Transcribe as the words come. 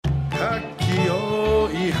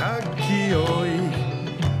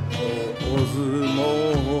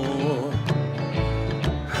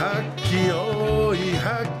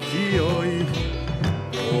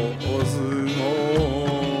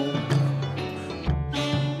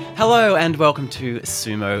Hello and welcome to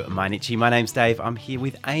Sumo Mainichi. My name's Dave. I'm here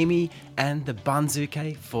with Amy, and the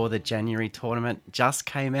Banzuke for the January tournament just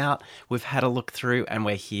came out. We've had a look through and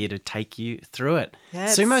we're here to take you through it. Yeah,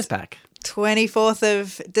 Sumo's back. 24th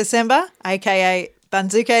of December, aka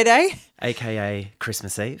Banzuke Day. AKA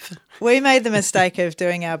Christmas Eve. We made the mistake of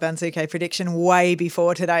doing our Banzuke prediction way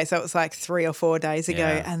before today, so it was like 3 or 4 days ago,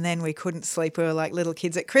 and then we couldn't sleep. We were like little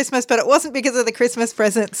kids at Christmas, but it wasn't because of the Christmas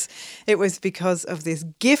presents. It was because of this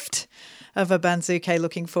gift of a Banzuke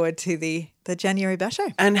looking forward to the January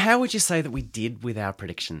basho. And how would you say that we did with our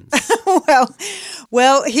predictions?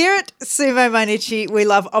 Well, here at Sumo Mainichi, we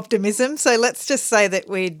love optimism, so let's just say that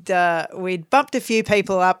we'd bumped a few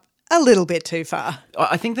people up a little bit too far.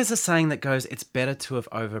 I think there's a saying that goes, it's better to have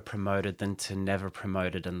over-promoted than to never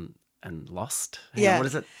promoted and lost. Hang on, what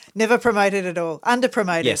is it? Never promoted at all.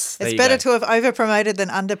 Under-promoted. Yes, it's better to have over-promoted than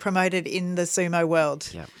under-promoted in the sumo world.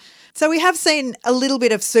 Yeah. So we have seen a little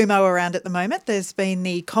bit of sumo around at the moment. There's been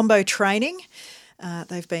the combo training.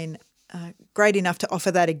 They've been great enough to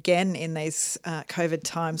offer that again in these COVID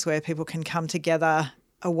times where people can come together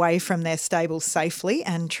away from their stables safely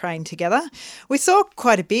and train together. We saw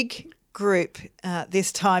quite a big group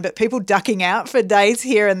this time, but people ducking out for days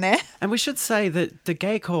here and there. And we should say that the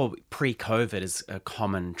Geiko pre-COVID is a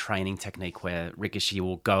common training technique where Rikishi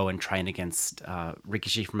will go and train against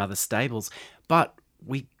Rikishi from other stables, but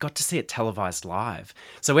we got to see it televised live.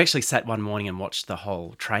 So we actually sat one morning and watched the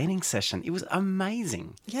whole training session. It was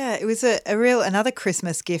amazing. Yeah, it was another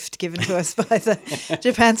Christmas gift given to us by the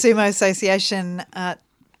Japan Sumo Association,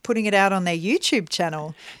 putting it out on their YouTube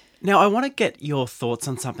channel. Now, I want to get your thoughts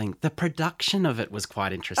on something. The production of it was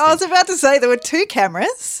quite interesting. I was about to say there were 2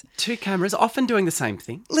 cameras. 2 cameras, often doing the same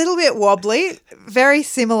thing. Little bit wobbly, very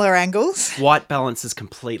similar angles. White balance is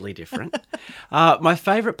completely different. My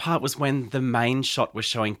favourite part was when the main shot was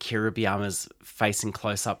showing Kiribiyama's facing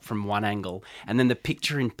close up from one angle, and then the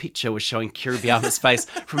picture-in-picture was showing Kiribiyama's face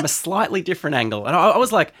from a slightly different angle. And I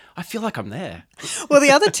was like, I feel like I'm there. Well,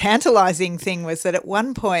 the other tantalising thing was that at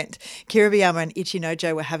one point, Kiribiyama and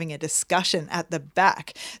Ichinojo were having a discussion at the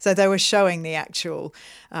back. So they were showing the actual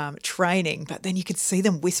training, but then you could see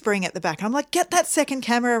them whispering at the back. And I'm like, get that second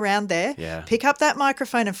camera around there, pick up that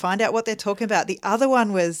microphone and find out what they're talking about. The other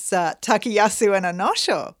one was Takayasu and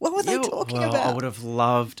Anosho. What were they talking about? I would have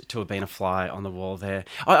loved to have been a fly on the wall there.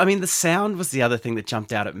 I mean, the sound was the other thing that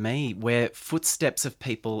jumped out at me, where footsteps of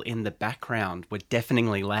people in the background were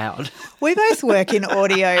deafeningly loud. We both work in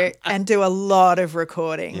audio and do a lot of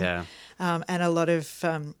recording. Yeah. And a lot of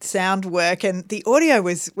sound work. And the audio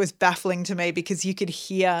was baffling to me because you could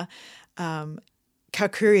hear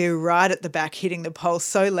Kakuryu right at the back hitting the pole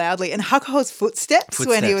so loudly, and Hakuho's footsteps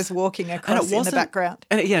when he was walking across in the background.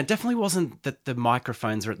 And it definitely wasn't that the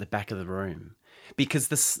microphones were at the back of the room,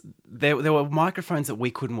 because there were microphones that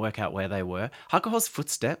we couldn't work out where they were. Hakuho's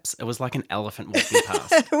footsteps, it was like an elephant walking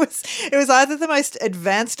past. It was either the most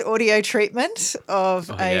advanced audio treatment of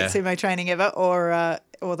sumo training ever, or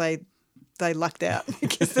they lucked out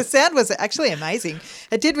because the sound was actually amazing.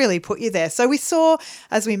 It did really put you there. So we saw,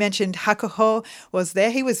 as we mentioned, Hakuho was there.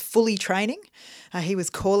 He was fully training. He was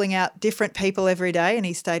calling out different people every day, and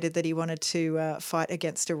he stated that he wanted to fight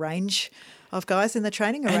against a range of guys in the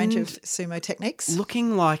training, a range of sumo techniques.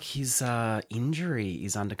 Looking like his injury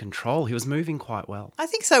is under control. He was moving quite well. I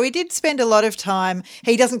think so. He did spend a lot of time.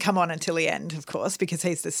 He doesn't come on until the end, of course, because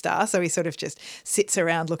he's the star. So he sort of just sits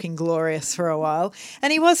around looking glorious for a while.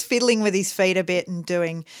 And he was fiddling with his feet a bit and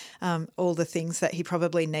doing all the things that he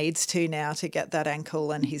probably needs to now to get that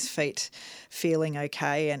ankle and his feet feeling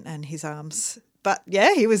okay, and his arms. But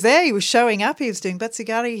yeah, he was there. He was showing up. He was doing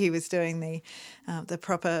Batsugari. He was doing the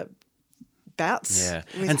proper bouts. Yeah.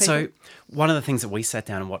 And so one of the things that we sat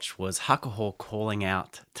down and watched was Hakuho calling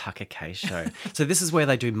out Takakeisho. So this is where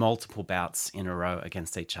they do multiple bouts in a row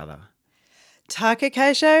against each other.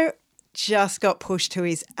 Takakeisho just got pushed to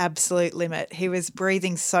his absolute limit. He was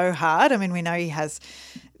breathing so hard. I mean, we know he has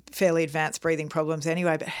fairly advanced breathing problems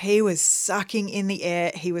anyway, but he was sucking in the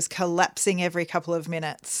air. He was collapsing every couple of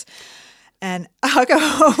minutes. And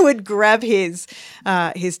Hakuho would grab his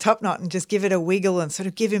top knot and just give it a wiggle and sort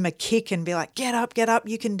of give him a kick and be like, get up,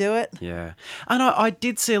 you can do it. Yeah. And I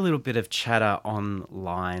did see a little bit of chatter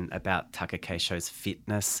online about Takakeisho's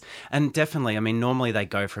fitness. And definitely, I mean, normally they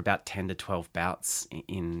go for about 10 to 12 bouts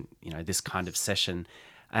in this kind of session.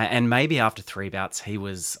 And maybe after 3 bouts, he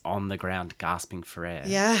was on the ground gasping for air.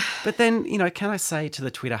 Yeah. But then, can I say to the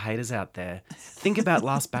Twitter haters out there, think about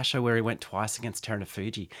last basho where he went twice against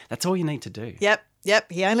Terunofuji. That's all you need to do. Yep.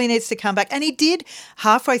 He only needs to come back. And he did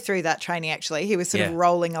halfway through that training, actually. He was sort of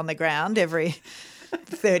rolling on the ground every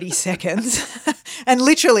 30 seconds and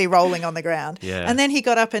literally rolling on the ground. Yeah. And then he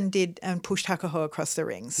got up and pushed Hakuho across the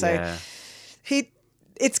ring. So Yeah.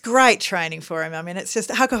 it's great training for him. I mean, it's just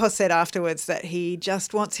Hakuho said afterwards that he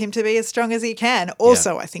just wants him to be as strong as he can.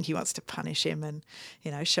 Also, I think he wants to punish him and,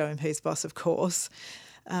 show him who's boss, of course.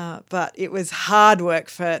 But it was hard work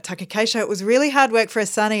for Takakeisho. It was really hard work for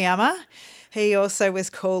Sanayama. He also was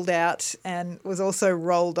called out and was also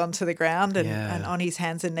rolled onto the ground and on his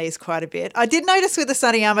hands and knees quite a bit. I did notice with the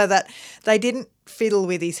Sanayama that they didn't fiddle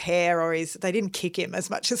with his hair they didn't kick him as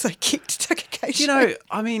much as they kicked Takakeisho.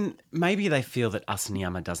 I mean, maybe they feel that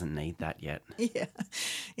Asaniyama doesn't need that yet.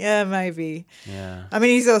 Yeah, maybe. Yeah. I mean,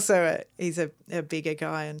 he's also a bigger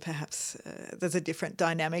guy and perhaps there's a different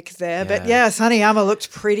dynamic there. But Sanayama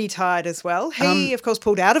looked pretty tired as well. He, of course,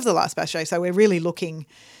 pulled out of the last basho, so we're really looking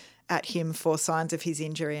at him for signs of his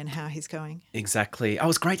injury and how he's going. Exactly. It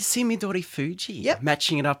was great to see Midori Fuji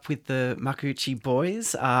matching it up with the Makuuchi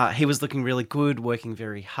boys. He was looking really good, working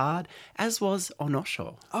very hard, as was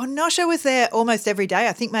Onosho. Onosho was there almost every day,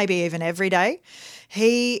 I think maybe even every day.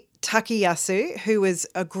 Takiyasu, who was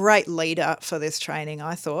a great leader for this training,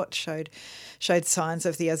 I thought, showed signs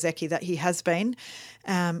of the ozeki that he has been.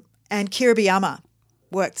 And Kiribiyama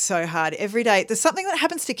worked so hard every day. There's something that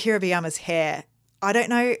happens to Kiribiyama's hair. I don't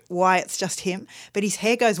know why it's just him, but his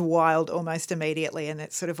hair goes wild almost immediately and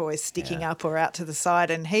it's sort of always sticking up or out to the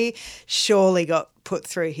side, and he surely got put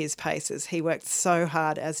through his paces. He worked so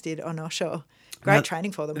hard, as did Onosho. Great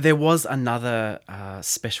training for them. There was another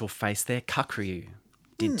special face there. Kakuryu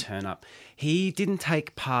did turn up. He didn't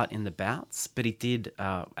take part in the bouts, but he did,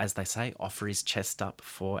 as they say, offer his chest up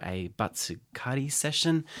for a Batsukari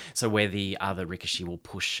session, so where the other Rikishi will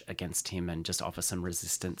push against him and just offer some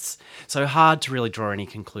resistance. So hard to really draw any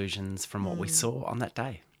conclusions from what we saw on that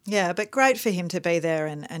day. Yeah, but great for him to be there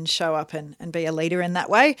and show up and be a leader in that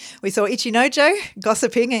way. We saw Ichinojo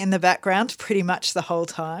gossiping in the background pretty much the whole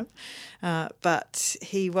time. But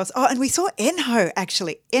he was... Oh, and we saw Enho,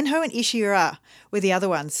 actually. Enho and Ishiura were the other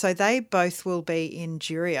ones. So they both will be in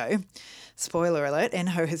Juryo. Spoiler alert,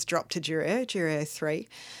 Enho has dropped to Juryo 3.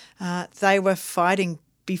 They were fighting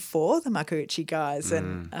before the Makuuchi guys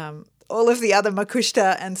and... all of the other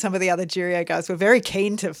Makushita and some of the other Juryo guys were very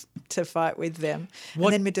keen to fight with them.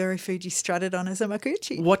 And then Midori Fuji strutted on as a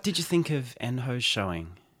Makuuchi. What did you think of Enho's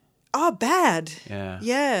showing? Oh, bad. Yeah.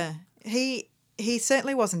 Yeah. He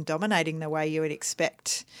certainly wasn't dominating the way you would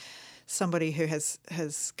expect somebody who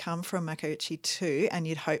has come from Makuuchi too, and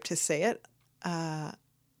you'd hope to see it. I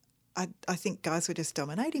think guys were just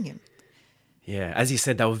dominating him. Yeah, as you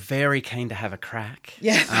said, they were very keen to have a crack.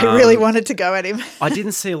 Yeah, they really wanted to go at him. I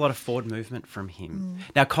didn't see a lot of forward movement from him.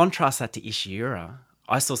 Now, contrast that to Ishiura.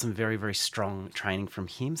 I saw some very, very strong training from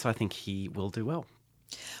him, so I think he will do well.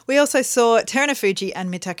 We also saw Terunofuji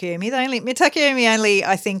and Mitakeumi. Mitakeumi only,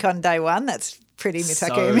 I think, on day one. That's pretty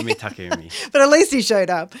Mitakeumi. So Mitakeumi. But at least he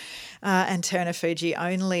showed up. And Terunofuji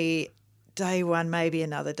only... day one, maybe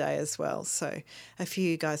another day as well. So a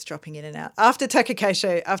few guys dropping in and out. After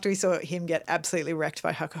Takakeisho, after we saw him get absolutely wrecked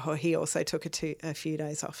by Hakuho, he also took a few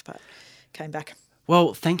days off, but came back.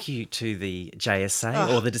 Well, thank you to the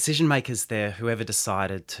JSA or the decision makers there, whoever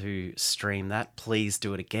decided to stream that. Please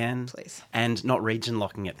do it again. Please. And not region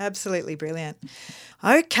locking it. Absolutely brilliant.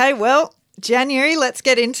 Okay, well, January, let's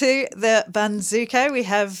get into the Banzuke. We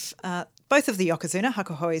have both of the Yokozuna.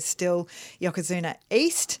 Hakuho is still Yokozuna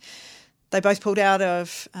East. They both pulled out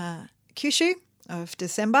of Kyushu of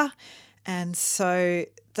December, and so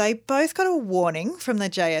they both got a warning from the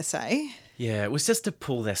JSA. Yeah, it was just to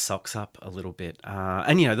pull their socks up a little bit.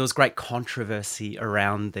 And, there was great controversy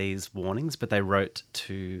around these warnings, but they wrote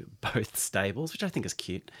to both stables, which I think is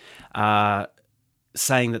cute,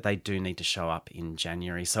 saying that they do need to show up in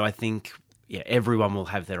January. So I think... yeah, everyone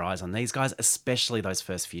will have their eyes on these guys, especially those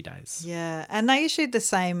first few days. Yeah, and they issued the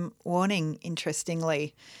same warning,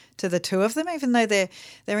 interestingly, to the two of them, even though they're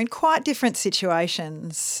in quite different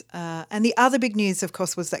situations. And the other big news, of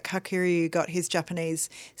course, was that Kakuryu got his Japanese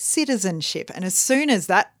citizenship. And as soon as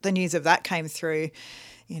the news of that came through,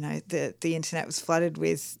 the internet was flooded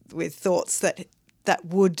with thoughts that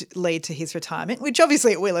would lead to his retirement, which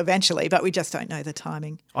obviously it will eventually, but we just don't know the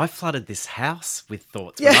timing. I flooded this house with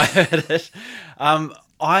thoughts when I heard it.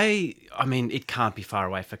 I mean, it can't be far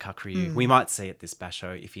away for Kakuryu. We might see it this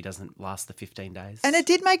basho if he doesn't last the 15 days. And it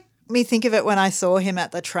did make me think of it when I saw him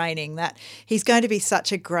at the training, that he's going to be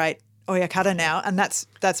such a great oyakata now, and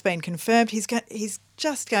that's been confirmed. He's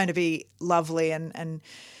just going to be lovely, and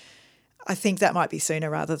I think that might be sooner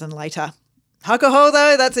rather than later. Hakuho,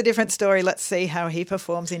 though, that's a different story. Let's see how he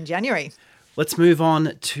performs in January. Let's move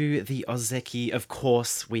on to the Ozeki. Of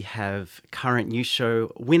course, we have current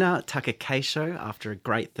Yusho winner Taka Keisho after a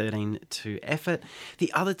great 13-2 effort.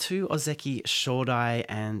 The other two, Ozeki Shodai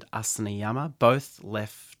and Asanayama, both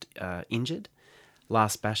left injured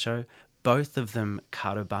last basho. Both of them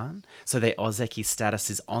karuban. So their Ozeki status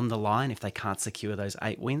is on the line if they can't secure those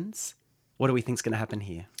 8 wins. What do we think is going to happen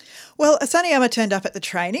here? Well, Asanayama turned up at the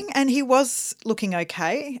training and he was looking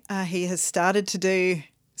okay. He has started to do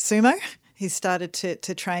sumo. He's started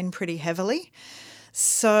to train pretty heavily.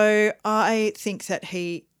 So I think that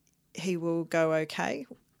he will go okay.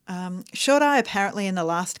 Shodai apparently in the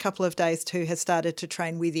last couple of days too has started to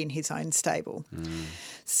train within his own stable.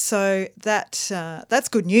 So that's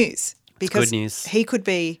good news because good news. He could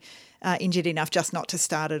be injured enough just not to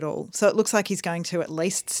start at all. So it looks like he's going to at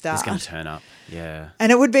least start. He's going to turn up, yeah.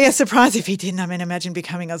 And it would be a surprise if he didn't. I mean, imagine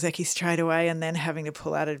becoming Ozeki straight away and then having to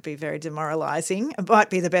pull out. It'd be very demoralising. It might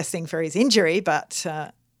be the best thing for his injury, but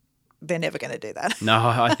they're never going to do that. No,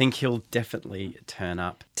 I think he'll definitely turn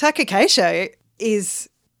up. Taka Keisho is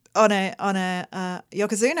on a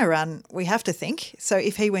Yokozuna run, we have to think. So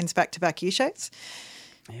if he wins back-to-back Yushos,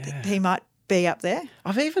 he might be up there.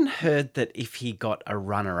 I've even heard that if he got a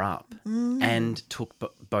runner-up and took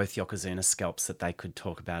both Yokozuna scalps, that they could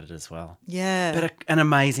talk about it as well. Yeah. But an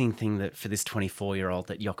amazing thing that for this 24-year-old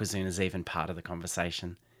that Yokozuna's even part of the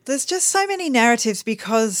conversation. There's just so many narratives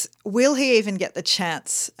because will he even get the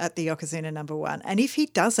chance at the Yokozuna number 1? And if he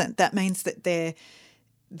doesn't, that means that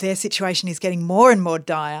their situation is getting more and more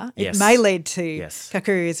dire. It may lead to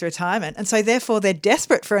Kakuryu's retirement. And so therefore they're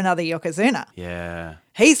desperate for another Yokozuna. Yeah.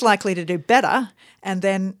 He's likely to do better and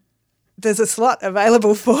then there's a slot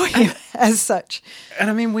available for him as such. And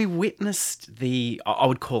I mean, we witnessed I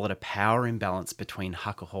would call it a power imbalance between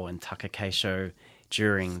Hakuho and Taka Keisho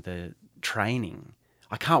during the training.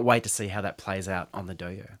 I can't wait to see how that plays out on the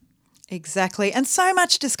dojo. Exactly. And so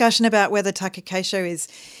much discussion about whether Taka Keisho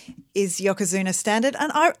is Yokozuna standard.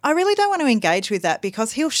 And I really don't want to engage with that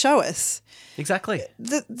because he'll show us. Exactly.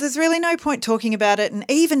 There's really no point talking about it and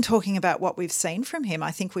even talking about what we've seen from him.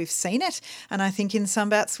 I think we've seen it. And I think in some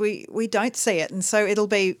bouts we don't see it. And so it'll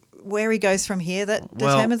be where he goes from here that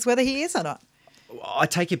determines whether he is or not. I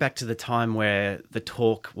take you back to the time where the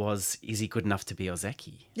talk was, is he good enough to be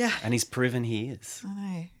Ozeki? Yeah. And he's proven he is.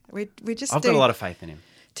 I know. I've got a lot of faith in him.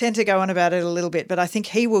 Tend to go on about it a little bit, but I think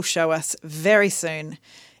he will show us very soon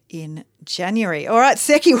in January. All right,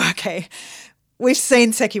 Sekiwake. We've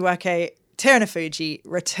seen Sekiwake Terunofuji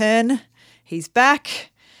return. He's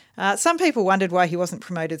back. Some people wondered why he wasn't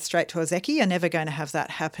promoted straight to Ozeki. You're never going to have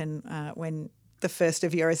that happen when the first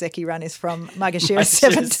of your Ozeki run is from Magashira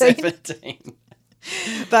 17.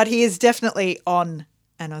 But he is definitely on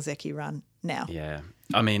an Ozeki run now. Yeah.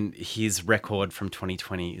 I mean, his record from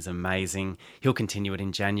 2020 is amazing. He'll continue it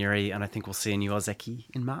in January, and I think we'll see a new Ozeki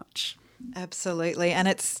in March. Absolutely. And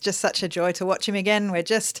it's just such a joy to watch him again. We're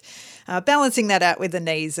just balancing that out with the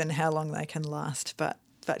knees and how long they can last. But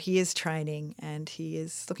he is training and he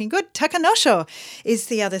is looking good. Takanosho is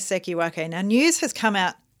the other Sekiwake. Now, news has come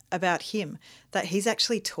out about him that he's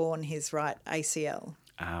actually torn his right ACL.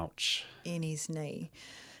 Ouch. In his knee.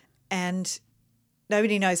 And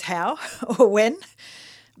nobody knows how or when.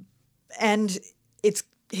 And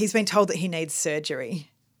he's been told that he needs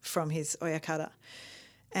surgery from his oyakata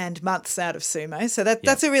and months out of sumo. So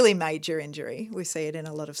that's a really major injury. We see it in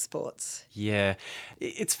a lot of sports. Yeah.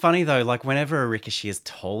 It's funny though, like whenever a rikishi is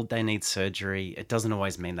told they need surgery, it doesn't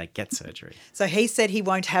always mean they get surgery. So he said he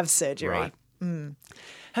won't have surgery. Right. Mm.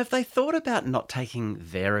 Have they thought about not taking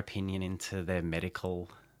their opinion into their medical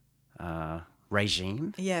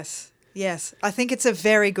regime? Yes. I think it's a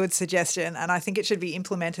very good suggestion and I think it should be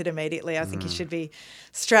implemented immediately. I think he should be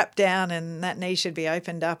strapped down and that knee should be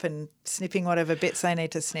opened up and snipping whatever bits they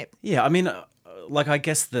need to snip. Yeah, I mean, I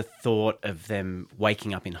guess the thought of them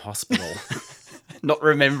waking up in hospital, not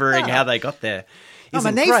remembering how they got there my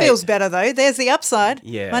knee feels better though. There's the upside.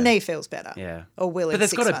 Yeah. My knee feels better. Yeah. Or will in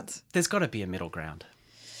 6 months. There's got to be a middle ground.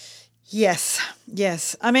 Yes.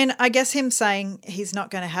 I mean, I guess him saying he's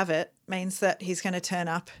not going to have it means that he's going to turn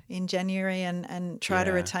up in January and try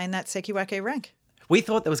to retain that Sekiwake rank. We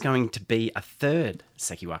thought there was going to be a third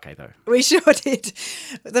Sekiwake though. We sure did.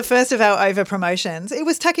 The first of our over promotions, it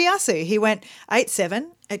was Takayasu. He went 8-7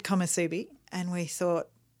 at Komusubi and we thought,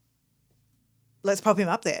 let's pop him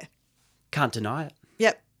up there. Can't deny it.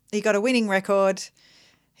 Yep. He got a winning record.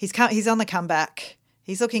 He's on the comeback.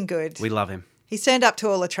 He's looking good. We love him. He's turned up to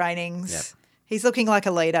all the trainings. Yep. He's looking like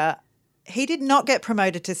a leader. He did not get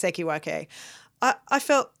promoted to Sekiwake. I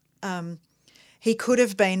felt he could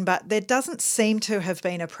have been, but there doesn't seem to have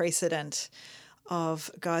been a precedent of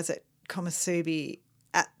guys at Komusubi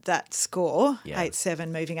at that score, Yeah.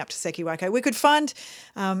 8-7, moving up to Sekiwake. We could find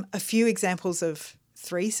a few examples of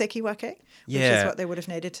 3 Sekiwake, which is what they would have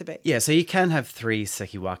needed to be. Yeah, so you can have 3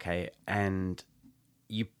 Sekiwake, and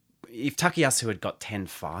if Takayasu had got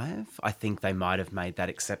 10-5, I think they might have made that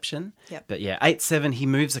exception. Yep. But yeah, 8-7, he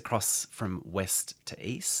moves across from west to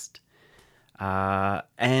east.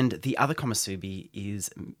 And the other komusubi is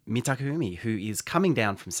Mitakuumi, who is coming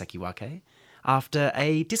down from Sekiwake after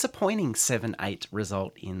a disappointing 7-8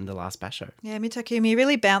 result in the last basho. Yeah, Mitakumi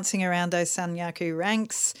really bouncing around those Sanyaku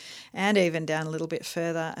ranks and even down a little bit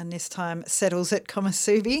further, and this time settles at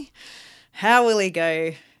komusubi. How will he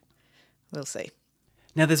go? We'll see.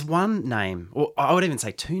 Now, there's one name, or I would even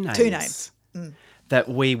say 2 names. 2 names. That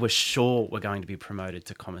we were sure were going to be promoted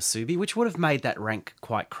to komusubi, which would have made that rank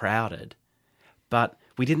quite crowded. But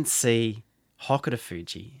we didn't see Hokuto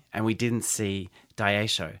Fuji and we didn't see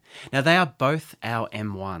Daisho. Now, they are both our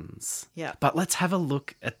M1s. Yeah. But let's have a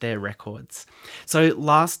look at their records. So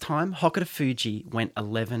last time, Hokuto Fuji went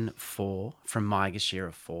 11-4 from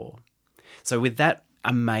Maegashira 4. So with that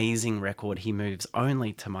amazing record, he moves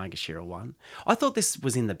only to Maegashira 1. I thought this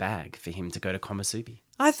was in the bag for him to go to komusubi.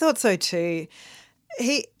 I thought so too.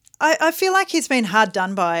 I feel like he's been hard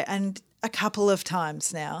done by, and a couple of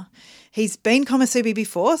times now. He's been komusubi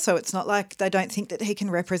before, so it's not like they don't think that he can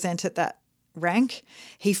represent at that rank.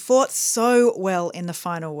 He fought so well in the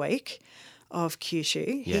final week of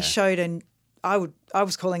Kyushu. Yeah. He showed I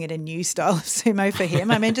was calling it a new style of sumo for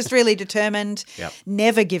him. I mean, just really determined, Yep.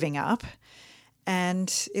 never giving up. And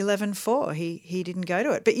 11-4, he didn't go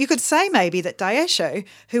to it. But you could say maybe that Daisho,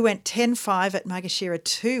 who went 10-5 at Maegashira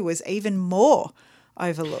 2, was even more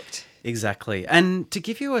overlooked. Exactly. And to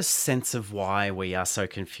give you a sense of why we are so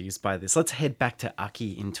confused by this, let's head back to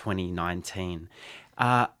Aki in 2019.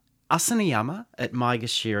 Asaniyama at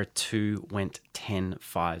Maegashira 2 went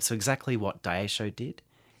 10-5. So exactly what Daisho did.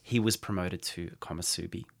 He was promoted to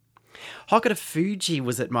komusubi. Hokuto Fuji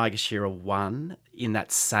was at Maegashira 1 in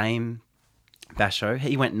that same basho.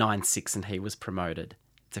 He went 9-6 and he was promoted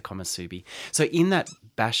to komusubi. So in that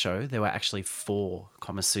basho, there were actually 4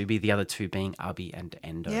 komusubi, the other 2 being Abi and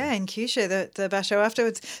Endo. Yeah, in Kyushu, the basho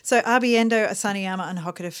afterwards. So Abi Endo, Asaniyama and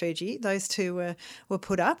Hokuto Fuji, those 2 were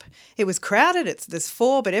put up. It was crowded. There's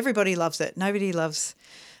 4, but everybody loves it. Nobody loves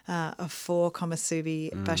a 4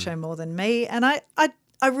 komusubi basho more than me. And I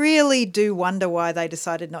really do wonder why they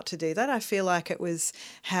decided not to do that. I feel like it was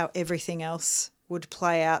how everything else would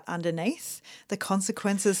play out underneath, the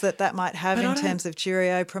consequences that might have in terms of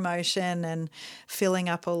Juryo promotion and filling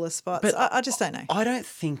up all the spots. But I just don't know. I don't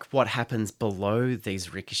think what happens below these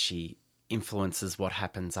rikishi influences what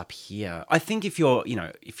happens up here. I think if you're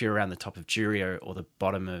around the top of Juryo or the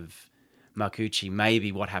bottom of Makuuchi,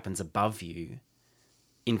 maybe what happens above you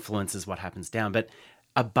influences what happens down. But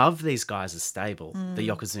above these guys is stable, the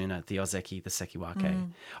Yokozuna, the Ozeki, the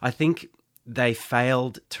Sekiwake. I think they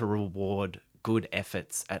failed to reward good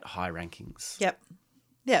efforts at high rankings.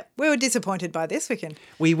 Yep. We were disappointed by this.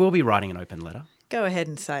 We will be writing an open letter. Go ahead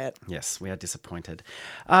and say it. Yes, we are disappointed.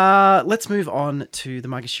 Let's move on to the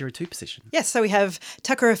Maegashira 2 position. Yes, so we have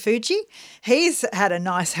Takura Fuji. He's had a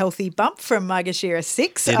nice healthy bump from Maegashira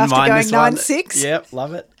 6 after going 9-6. Yep,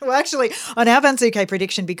 love it. Well, actually, on our Banzuke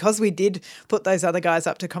prediction, because we did put those other guys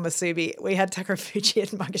up to komusubi, we had Takura Fuji at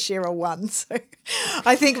Maegashira 1. So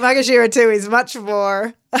I think Maegashira 2 is much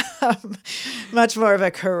more of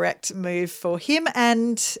a correct move for him.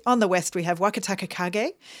 And on the west, we have Wakataka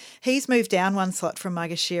Kage. He's moved down 1 slot from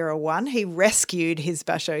Maegashira 1. He rescued his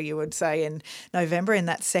basho, you would say, in November in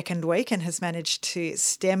that second week and has managed to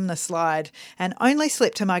stem the slide and only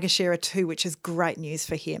slipped to Maegashira 2, which is great news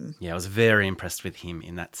for him. Yeah, I was very impressed with him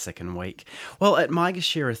in that second week. Well, at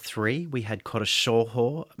Maegashira 3, we had Kota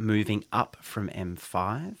Shoho moving up from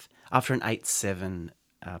M5 after an 8-7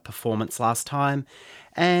 performance last time.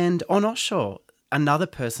 And on Osho, another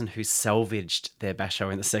person who salvaged their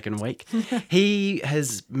basho in the second week, he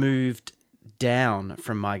has moved down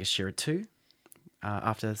from Maegashira 2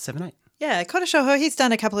 after 7-8. Yeah, Kota Shoho, he's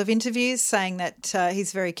done a couple of interviews saying that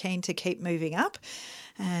he's very keen to keep moving up,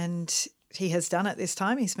 and he has done it this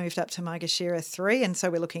time. He's moved up to Maegashira 3, and so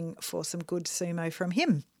we're looking for some good sumo from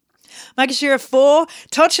him. Maegashira 4,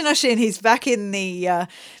 Tochinoshin, he's back in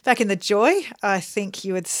the joy, I think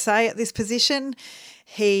you would say, at this position.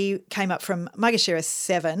 He came up from Maegashira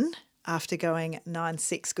 7 after going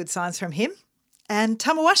 9-6. Good signs from him. And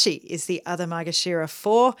Tamawashi is the other Maegashira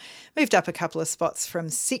 4. Moved up a couple of spots from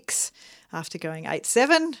 6 after going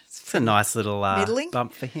 8-7. It's a nice little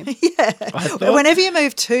bump for him. Yeah. Whenever you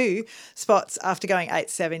move 2 spots after going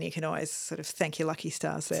 8-7, you can always sort of thank your lucky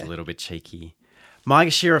stars there. It's a little bit cheeky.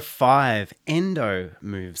 Maegashira 5, Endo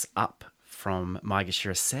moves up from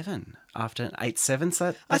Maegashira 7 after an 8-7.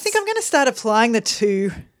 So I think I'm going to start applying the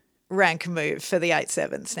 2 rank move for the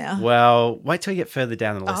 8-7s now. Well, wait till you get further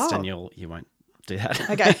down the list and you won't do that.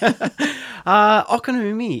 Okay.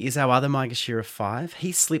 Okanumi is our other Maegashira 5.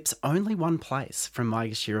 He slips only 1 place from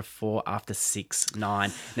Maegashira 4 after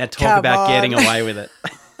 6-9. Now talk about getting away with it.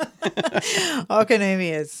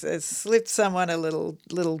 Okanumi has slipped someone a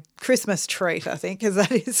little Christmas treat, I think, because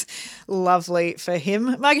that is lovely for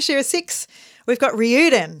him. Maegashira 6, we've got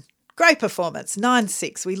Ryuden. Great performance,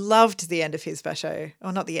 9-6. We loved the end of his basho.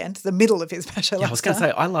 Or not the end, the middle of his basho. Yeah, I was going to say,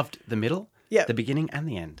 I loved the middle, Yep. the beginning and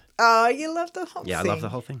the end. Oh, you love the whole thing. Yeah, I love the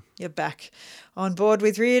whole thing. You're back on board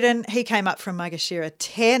with Ryuden. He came up from Maegashira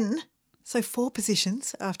 10, so 4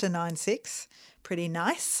 positions after 9-6. Pretty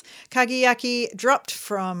nice. Kageyaki dropped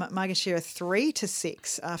from Maegashira 3 to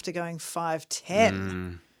 6 after going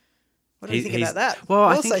 5-10. What do you think about that? Well,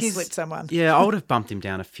 I also think he's slipped someone. Yeah, I would have bumped him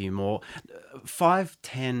down a few more.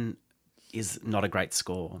 5-10 is not a great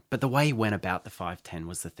score, but the way he went about the 5-10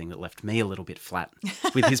 was the thing that left me a little bit flat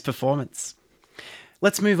with his performance.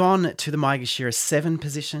 Let's move on to the Maegashira 7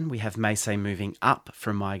 position. We have Meisei moving up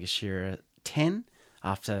from Maegashira 10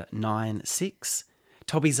 after 9-6.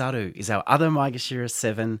 Tobizaru is our other Maegashira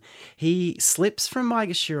 7. He slips from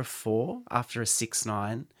Maegashira 4 after a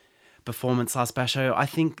 6-9 performance last basho. I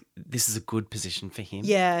think this is a good position for him.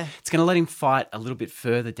 Yeah. It's going to let him fight a little bit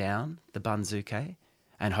further down the Banzuke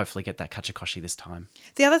and hopefully get that Kachikoshi this time.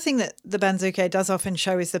 The other thing that the Banzuke does often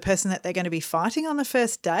show is the person that they're going to be fighting on the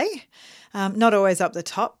first day. Not always up the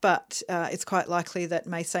top, but it's quite likely that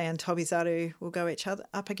Meisei and Tobizaru will go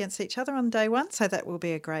up against each other on day 1, so that will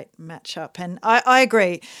be a great matchup. And I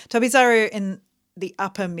agree. Tobizaru in the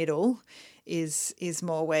upper middle is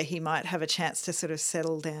more where he might have a chance to sort of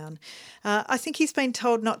settle down. I think he's been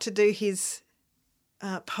told not to do his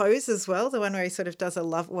pose as well, the one where he sort of does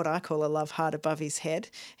what I call a love heart above his head.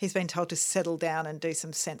 He's been told to settle down and do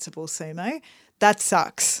some sensible sumo. That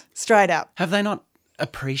sucks, straight up. Have they not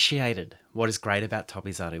appreciated what is great about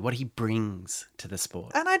Tobizaru, what he brings to the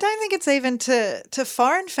sport? And I don't think it's even to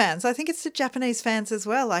foreign fans. I think it's to Japanese fans as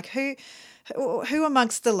well. Like who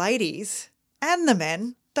amongst the ladies and the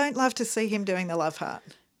men don't love to see him doing the love heart?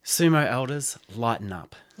 Sumo elders, lighten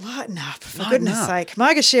up. Lighten up, for goodness sake.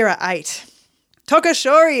 Maegashira 8.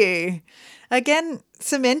 Tokushoryu, again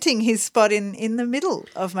cementing his spot in the middle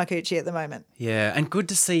of Makuuchi at the moment. Yeah, and good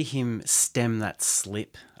to see him stem that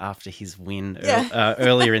slip after his win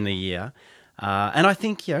earlier in the year. And I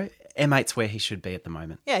think, M8's where he should be at the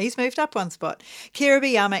moment. Yeah, he's moved up 1 spot.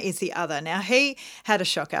 Kiribayama is the other. Now, he had a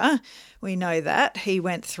shocker. We know that. He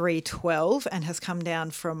went 3-12 and has come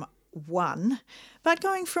down from 1. But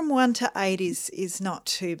going from 1 to 8 is not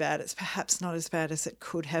too bad. It's perhaps not as bad as it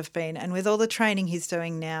could have been. And with all the training he's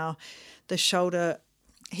doing now, the shoulder,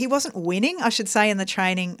 he wasn't winning, I should say, in the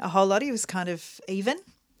training a whole lot. He was kind of even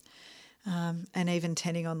and even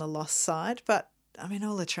tending on the loss side. But, I mean,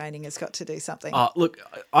 all the training has got to do something. Look,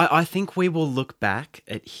 I think we will look back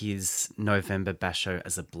at his November basho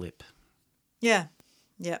as a blip. Yeah.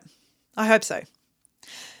 I hope so.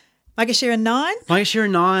 Maegashira 9? Maegashira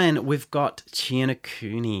 9, we've got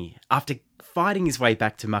Chiyanokuni. After fighting his way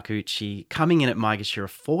back to Makuuchi, coming in at Maegashira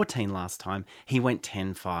 14 last time, he went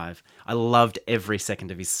 10-5. I loved every second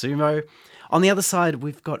of his sumo. On the other side,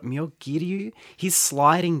 we've got Myogiryu. He's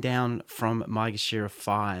sliding down from Maegashira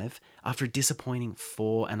 5 after a disappointing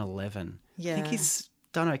 4-11. Yeah. I think he's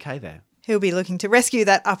done okay there. He'll be looking to rescue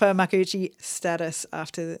that upper Makuuchi status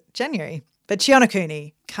after January. But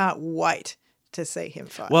Chiyanokuni, can't wait to see him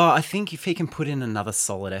fight. Well, I think if he can put in another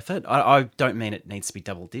solid effort, I don't mean it needs to be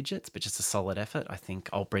double digits, but just a solid effort, I think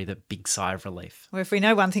I'll breathe a big sigh of relief. Well, if we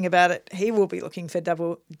know one thing about it, he will be looking for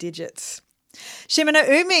double digits. Shimano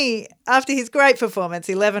Umi, after his great performance,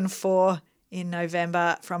 11-4 in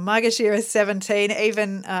November from Maegashira 17,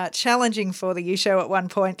 even challenging for the Yusho at one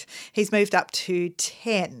point, he's moved up to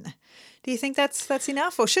 10. Do you think that's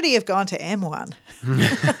enough, or should he have gone to M1?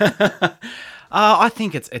 I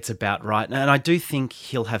think it's about right, and I do think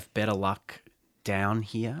he'll have better luck down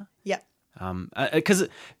here. Yeah. Because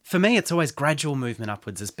for me, it's always gradual movement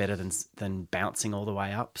upwards is better than bouncing all the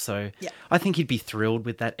way up. So I think he'd be thrilled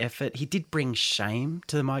with that effort. He did bring shame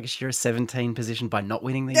to the Maegashira 17 position by not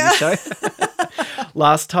winning the Yusho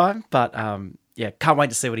last time, but can't wait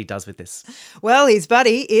to see what he does with this. Well, his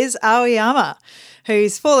buddy is Aoyama,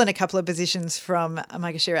 who's fallen a couple of positions from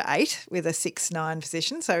Maegashira 8 with a 6-9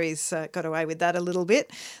 position, so he's got away with that a little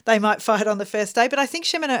bit. They might fight on the first day, but I think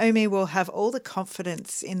Shimano Umi will have all the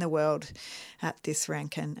confidence in the world at this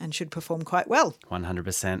rank and should perform quite well.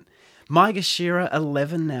 100%. Maegashira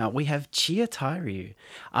 11 now. We have Chiyotairyu.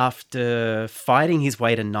 After fighting his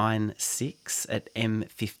way to 9-6 at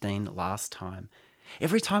M15 last time.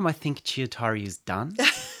 Every time I think Chiyotairyu's done,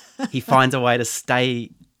 he finds a way to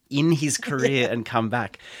stay in his career and come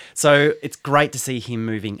back. So it's great to see him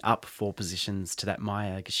moving up 4 positions to that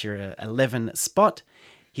Maegashira 11 spot.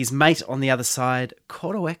 His mate on the other side,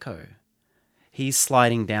 Koroeko. He's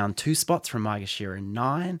sliding down 2 spots from Maegashira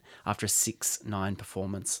 9 after a 6-9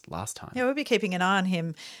 performance last time. Yeah, we'll be keeping an eye on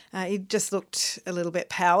him. He just looked a little bit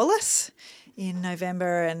powerless in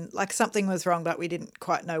November and like something was wrong, but we didn't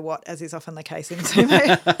quite know what, as is often the case in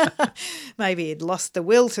sumo. Maybe he'd lost the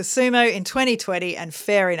will to sumo in 2020 and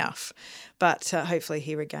fair enough. But hopefully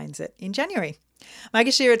he regains it in January.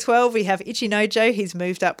 Maegashira 12, we have Ichinojo. He's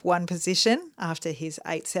moved up 1 position after his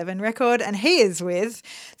 8-7 record, and he is with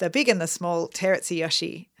the big and the small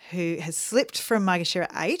Terutsuyoshi, who has slipped from Maegashira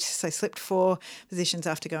 8, so slipped 4 positions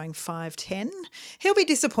after going 5-10. He'll be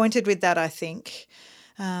disappointed with that, I think.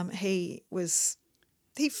 He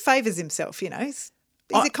favours himself, you know. He's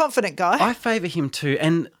a confident guy. I favour him too,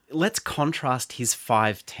 and let's contrast his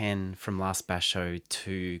 5-10 from last basho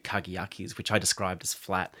to Kageyaki's, which I described as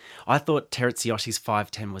flat. I thought Terutsuyoshi's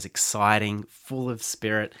 5-10 was exciting, full of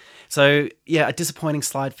spirit. So, yeah, a disappointing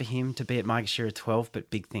slide for him to be at Maegashira 12, but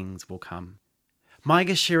big things will come.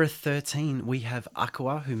 Maegashira 13, we have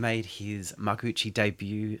Aqua, who made his Makuuchi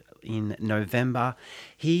debut in November.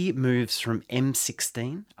 He moves from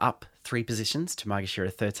M16 up 3 positions to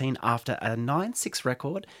Maegashira 13 after a 9-6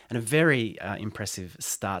 record and a very impressive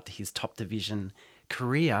start to his top division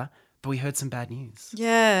career. But we heard some bad news.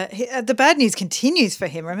 Yeah, the bad news continues for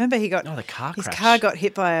him. Remember, the car crash. His car got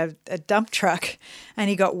hit by a dump truck and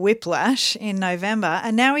he got whiplash in November.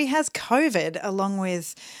 And now he has COVID along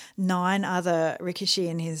with 9 other rikishi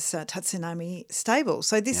in his Tatsunami stable.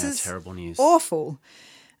 So this is terrible news. Awful.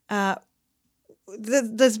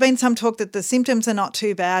 There's been some talk that the symptoms are not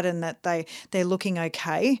too bad and that they're looking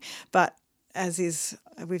okay. But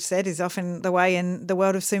we've said is often the way in the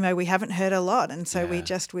world of sumo, we haven't heard a lot. And so we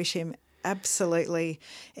just wish him absolutely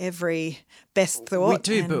every best thought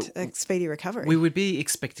and a speedy recovery. We would be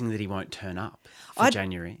expecting that he won't turn up for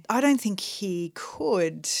January. I don't think he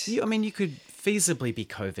could. You could feasibly be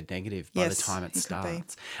COVID negative by the time it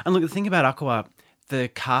starts. And look, the thing about Aqua, the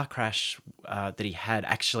car crash that he had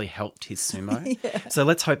actually helped his sumo. So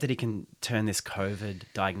let's hope that he can turn this COVID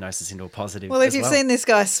diagnosis into a positive. Well, if you've seen this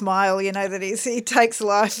guy smile, you know that he takes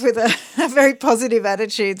life with a very positive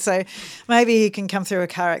attitude. So maybe he can come through a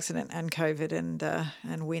car accident and COVID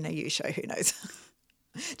and win a Yusho. Who knows?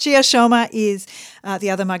 Chiyoshoma is the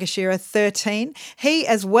other Maegashira 13. He,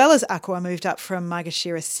 as well as Aqua, moved up from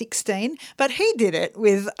Maegashira 16, but he did it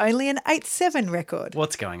with only an 8-7 record.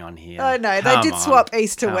 What's going on here? Oh, no, they did swap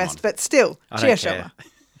east to west, but still, Chiyoshoma.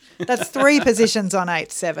 That's 3 positions on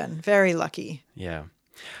 8-7. Very lucky. Yeah.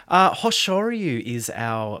 Hoshoryu is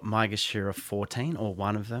our Maegashira 14, or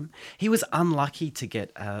one of them. He was unlucky to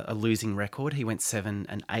get a losing record. He went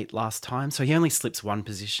 7-8 last time, so he only slips 1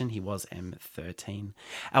 position. He was M13.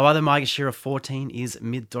 Our other Maegashira 14 is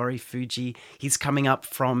Midori Fuji. He's coming up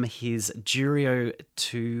from his Juryo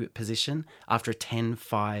 2 position after a 10-5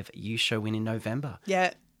 Yusho win in November.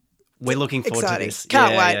 Yeah. We're looking forward to this.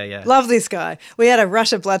 Can't wait. Yeah. Love this guy. We had a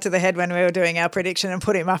rush of blood to the head when we were doing our prediction and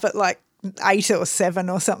put him up at like 8 or 7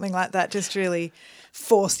 or something like that. Just really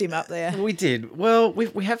forced him up there. We did. Well,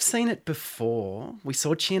 we have seen it before. We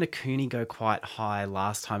saw Chianakuni go quite high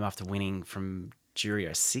last time after winning from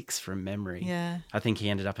Juryo 6 from memory. Yeah. I think he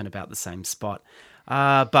ended up in about the same spot.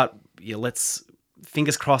 But yeah, let's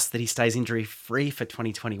fingers crossed that he stays injury free for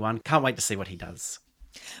 2021. Can't wait to see what he does.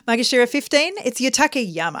 Maegashira 15, it's Yutaka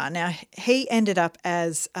Yama. Now, he ended up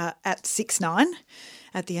as at 6-9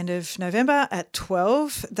 at the end of November at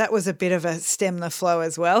 12. That was a bit of a stem the flow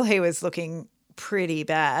as well. He was looking pretty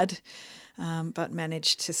bad, but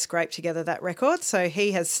managed to scrape together that record. So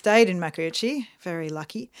he has stayed in Makuuchi, very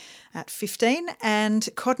lucky, at 15. And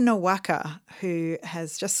Kodnowaka, who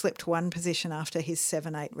has just slipped 1 position after his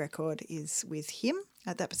 7-8 record, is with him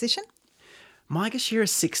at that position. Maegashira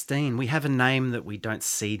 16, we have a name that we don't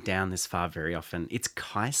see down this far very often. It's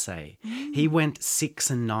Kaisei. He went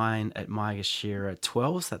 6-9 at Maegashira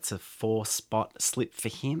 12, so that's a 4-spot slip for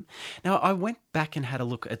him. Now, I went back and had a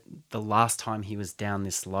look at the last time he was down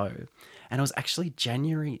this low, and it was actually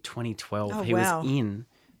January 2012. Oh, he wow. was in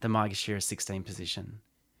the Maegashira 16 position.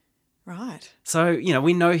 Right. So,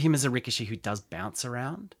 we know him as a rikishi who does bounce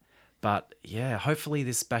around, but yeah, hopefully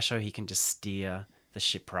this basho he can just steer the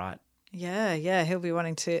ship right. Yeah, he'll be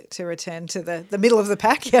wanting to return to the middle of the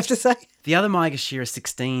pack, you have to say. The other Maegashira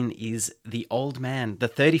 16 is the old man, the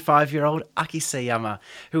 35-year-old Akiseyama,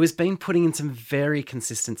 who has been putting in some very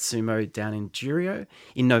consistent sumo down in Juryo.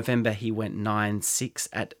 In November, he went 9-6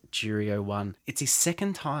 at Juryo 1. It's his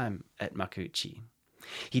second time at Makuuchi.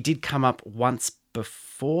 He did come up once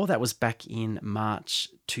before. That was back in March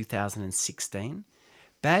 2016.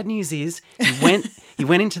 Bad news is he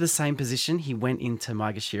went into the same position. He went into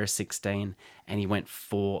Maegashira 16 and he went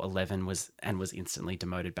 4-11 was instantly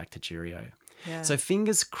demoted back to Juryo. Yeah. So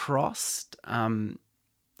fingers crossed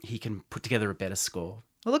he can put together a better score.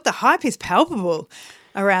 Well, look, the hype is palpable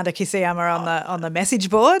around Akiseyama on the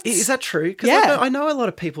message boards. Is that true? Because Yeah. I know a lot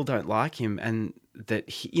of people don't like him and that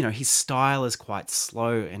his style is quite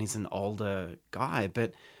slow and he's an older guy,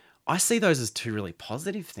 but I see those as two really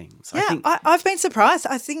positive things. Yeah, I've been surprised.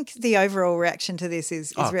 I think the overall reaction to this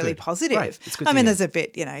is really good. positive. Great. It's good I to mean, hear. there's a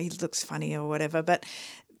bit, he looks funny or whatever, but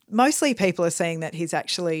mostly people are saying that he's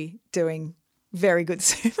actually doing very good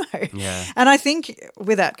sumo. Yeah. And I think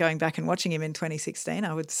without going back and watching him in 2016,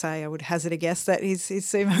 I would hazard a guess that his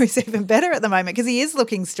sumo is even better at the moment because he is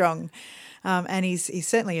looking strong. And he's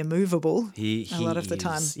certainly immovable a lot of the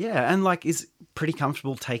time. Yeah, and is pretty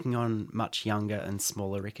comfortable taking on much younger and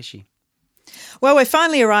smaller Rikishi. Well, we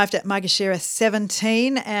finally arrived at Maegashira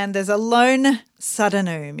 17 and there's a lone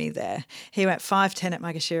Sadanumi there. He went 5-10 at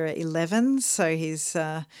Maegashira 11, so he's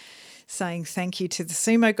saying thank you to the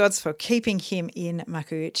sumo gods for keeping him in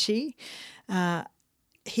Makuuchi.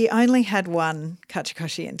 He only had one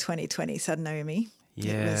Kachikoshi in 2020, Sadanumi.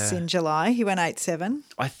 Yeah. It was in July. He went 8-7.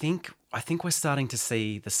 I think we're starting to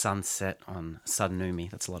see the sunset on Sadanumi.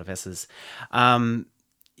 That's a lot of S's.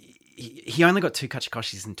 He only got 2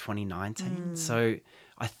 Kachikoshis in 2019, so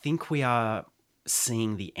I think we are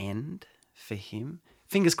seeing the end for him.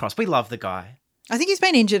 Fingers crossed. We love the guy. I think he's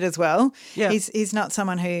been injured as well. Yeah. He's not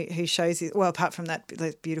someone who shows his, well, apart from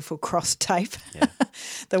that beautiful cross tape, Yeah.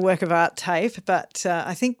 the work of art tape. But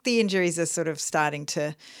I think the injuries are sort of starting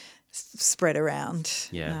to spread around.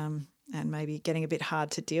 Yeah. And maybe getting a bit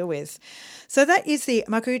hard to deal with. So that is the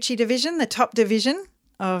Makuuchi division, the top division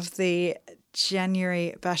of the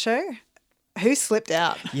January basho. Who slipped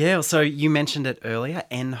out? Yeah, so you mentioned it earlier.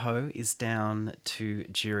 Enho is down to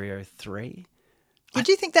Juryo 3. Did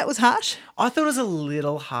you think that was harsh? I thought it was a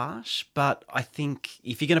little harsh, but I think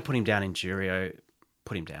if you're going to put him down in Juryo,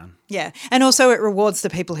 put him down. Yeah, and also it rewards the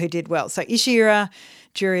people who did well. So Ishihara,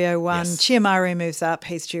 Juryo 1, Yes. Chiyomaru moves up,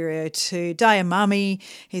 he's Juryo 2, Dayamami,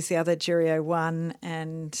 he's the other Juryo 1,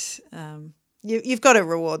 and you've got to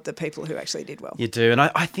reward the people who actually did well. You do, and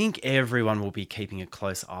I think everyone will be keeping a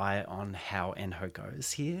close eye on how Enho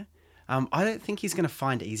goes here. I don't think he's going to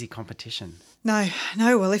find easy competition. No.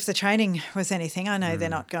 Well, if the training was anything, I know they're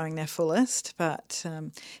not going their fullest, but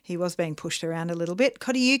he was being pushed around a little bit.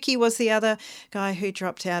 Koriyuki was the other guy who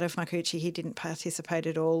dropped out of Makuuchi. He didn't participate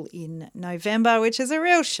at all in November, which is a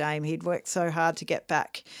real shame. He'd worked so hard to get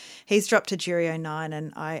back. He's dropped to Juryo 9,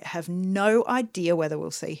 and I have no idea whether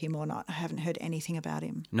we'll see him or not. I haven't heard anything about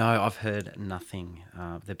him. No, I've heard nothing.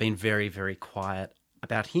 They've been very, very quiet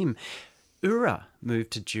about him. Ura moved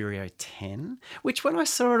to Juryo 10, which when I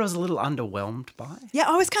saw it, I was a little underwhelmed by. Yeah,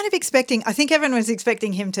 I was kind of expecting, I think everyone was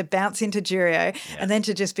expecting him to bounce into Juryo and then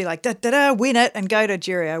to just be like, da-da-da, win it and go to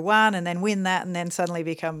Juryo 1 and then win that and then suddenly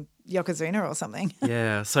become Yokozuna or something.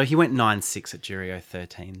 Yeah, so he went 9-6 at Juryo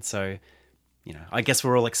 13. So, I guess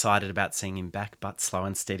we're all excited about seeing him back, but slow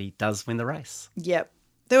and steady does win the race. Yep.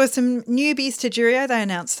 There were some newbies to Juryo. They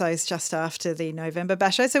announced those just after the November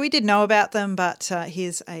basho, so we did know about them, but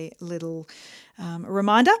here's a little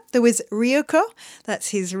reminder. There was Ryuko. That's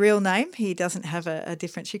his real name. He doesn't have a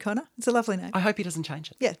different shikona. It's a lovely name. I hope he doesn't change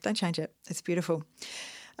it. Yeah, don't change it. It's beautiful.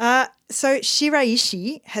 So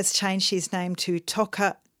Shiraishi has changed his name to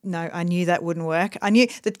Toka. No, I knew that wouldn't work. I knew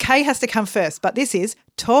the K has to come first, but this is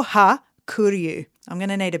Toha Kuryu. I'm going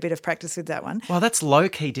to need a bit of practice with that one. Well, that's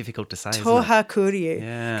low-key difficult to say, isn't it? Toha Kuryu.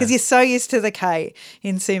 Yeah. Because you're so used to the K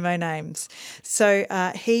in sumo names. So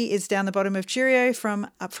he is down the bottom of Juryo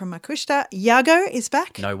up from Makushita. Yago is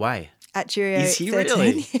back No way. at Juryo Is he 13.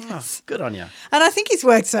 really? Yes. Oh, good on you. And I think he's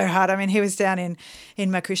worked so hard. I mean, he was down in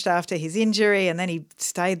Makushita after his injury and then he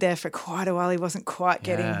stayed there for quite a while. He wasn't quite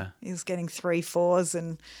he was getting 3-4s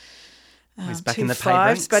and He's back 2 in the 5s, paid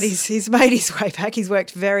ranks. but he's made his way back. He's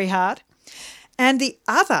worked very hard. And the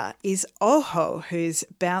other is Oho, who's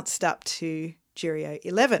bounced up to Juryo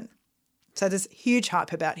 11. So there's huge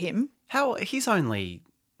hype about him. He's only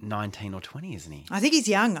 19 or 20, isn't he? I think he's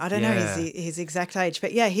young. I don't know Yeah. his exact age.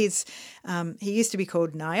 But yeah, he used to be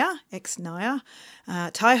called Naya, ex-Naya,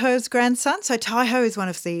 Taiho's grandson. So Taiho is one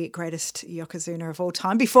of the greatest yokozuna of all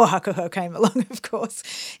time, before Hakuho came along, of course.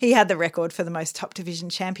 He had the record for the most top division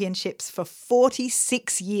championships for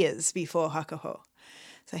 46 years before Hakuho.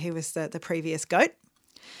 So he was the previous GOAT.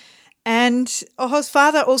 And Oho's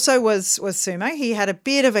father also was sumo. He had a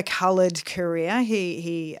bit of a coloured career.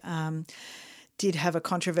 He did have a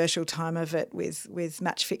controversial time of it with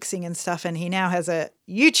match fixing and stuff, and he now has a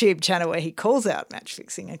YouTube channel where he calls out match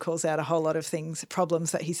fixing and calls out a whole lot of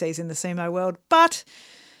problems that he sees in the sumo world. But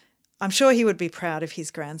I'm sure he would be proud of his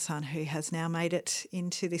grandson, who has now made it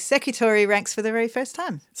into the Sekitori ranks for the very first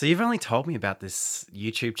time. So you've only told me about this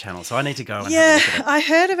YouTube channel, so I need to go and have a Yeah, look at it. I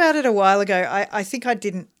heard about it a while ago. I think I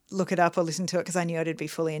didn't look it up or listen to it because I knew it'd be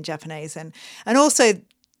fully in Japanese, and also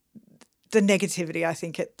the negativity, I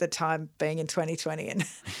think, at the time being in 2020 and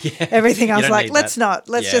everything. I was like, let's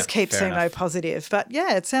just keep sumo enough. positive. But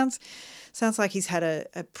yeah, it sounds like he's had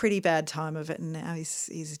a pretty bad time of it, and now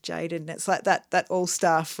he's jaded. And it's like that all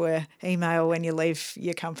staff where email when you leave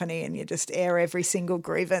your company and you just air every single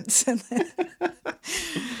grievance.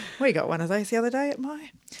 We got one of those the other day at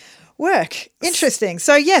my work. Interesting.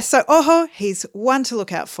 So yes, so Oho, he's one to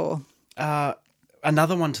look out for.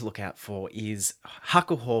 Another one to look out for is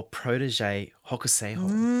Hakuho protege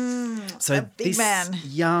Hokuseiho. So big this man.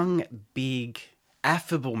 young, big,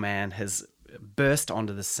 affable man has burst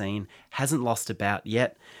onto the scene, hasn't lost a bout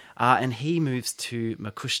yet, and he moves to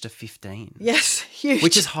Makushita 15. Yes, huge.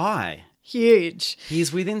 Which is high. Huge.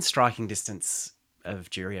 He's within striking distance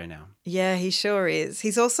of Juryo now. Yeah, he sure is.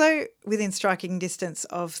 He's also within striking distance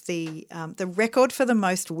of the record for the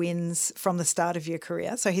most wins from the start of your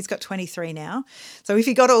career. So he's got 23 now. So if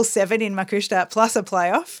he got all 7 in Makushita plus a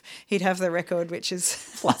playoff, he'd have the record, which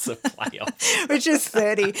is Plus a playoff. which is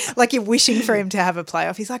 30. Like, you're wishing for him to have a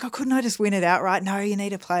playoff. He's like, couldn't I just win it outright? No, you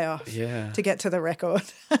need a playoff to get to the record.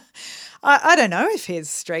 I don't know if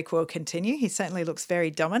his streak will continue. He certainly looks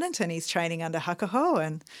very dominant, and he's training under Hakuho,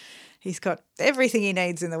 and he's got everything he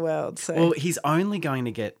needs in the world. So. Well, he's only going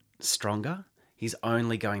to get stronger. He's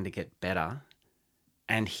only going to get better.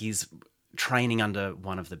 And he's training under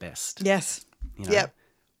one of the best. Yes. You know, Yep.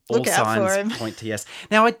 All Look out for him. signs point to yes.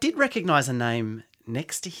 Now, I did recognise a name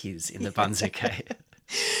next to his in the Banzuke.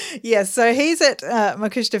 Yes, so he's at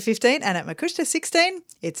Makushita 15, and at Makushita 16,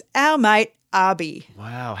 it's our mate Arby.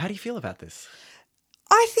 Wow. How do you feel about this?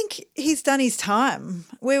 I think he's done his time.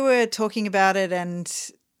 We were talking about it and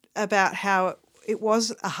about how it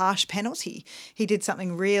was a harsh penalty. He did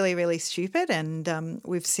something really, really stupid, and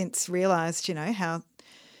we've since realised, how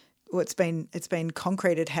it's been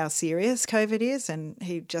concreted how serious COVID is, and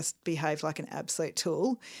he just behaved like an absolute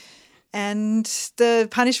tool. And the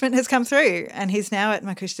punishment has come through, and he's now at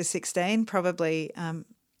Makushita 16, probably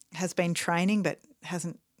has been training but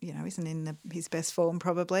hasn't, isn't in his best form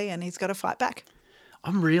probably, and he's got to fight back.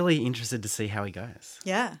 I'm really interested to see how he goes.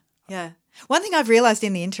 Yeah, yeah. One thing I've realised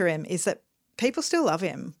in the interim is that people still love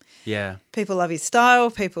him. Yeah. People love his style.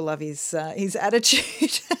 People love his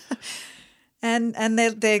attitude, and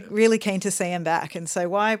they're really keen to see him back. And so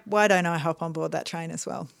why don't I hop on board that train as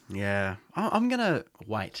well? Yeah. I'm going to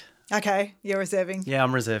wait. Okay, you're reserving. Yeah,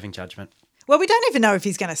 I'm reserving judgment. Well, we don't even know if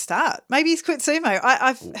he's going to start. Maybe he's quit sumo.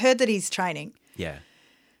 I've heard that he's training. Yeah.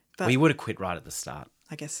 But We would have quit right at the start.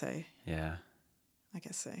 I guess so. Yeah. I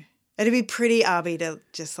guess so. It'd be pretty arby to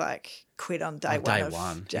just like quit on day day one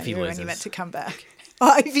one, of if he January when loses. you're meant to come back.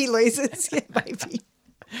 Oh, if he loses, yeah, maybe.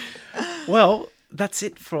 Well, that's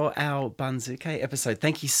it for our Banzuke episode.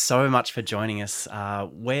 Thank you so much for joining us.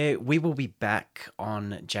 We will be back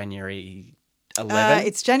on January 11.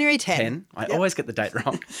 It's January 10. 10. I always get the date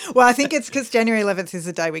wrong. Well, I think it's because January 11th is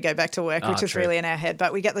the day we go back to work, which is true. really in our head.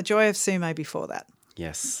 But we get the joy of sumo before that.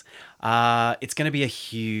 Yes. It's going to be a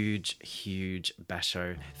huge, huge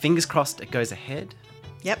basho. Fingers crossed it goes ahead.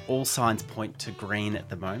 Yep. All signs point to green at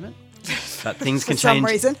the moment. But things For can some change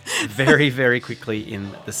reason. very, very quickly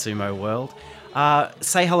in the sumo world.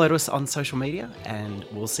 Say hello to us on social media, and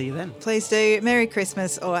we'll see you then. Please do. Merry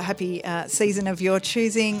Christmas or a happy season of your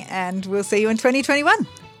choosing, and we'll see you in 2021.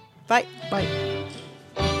 Bye. Bye.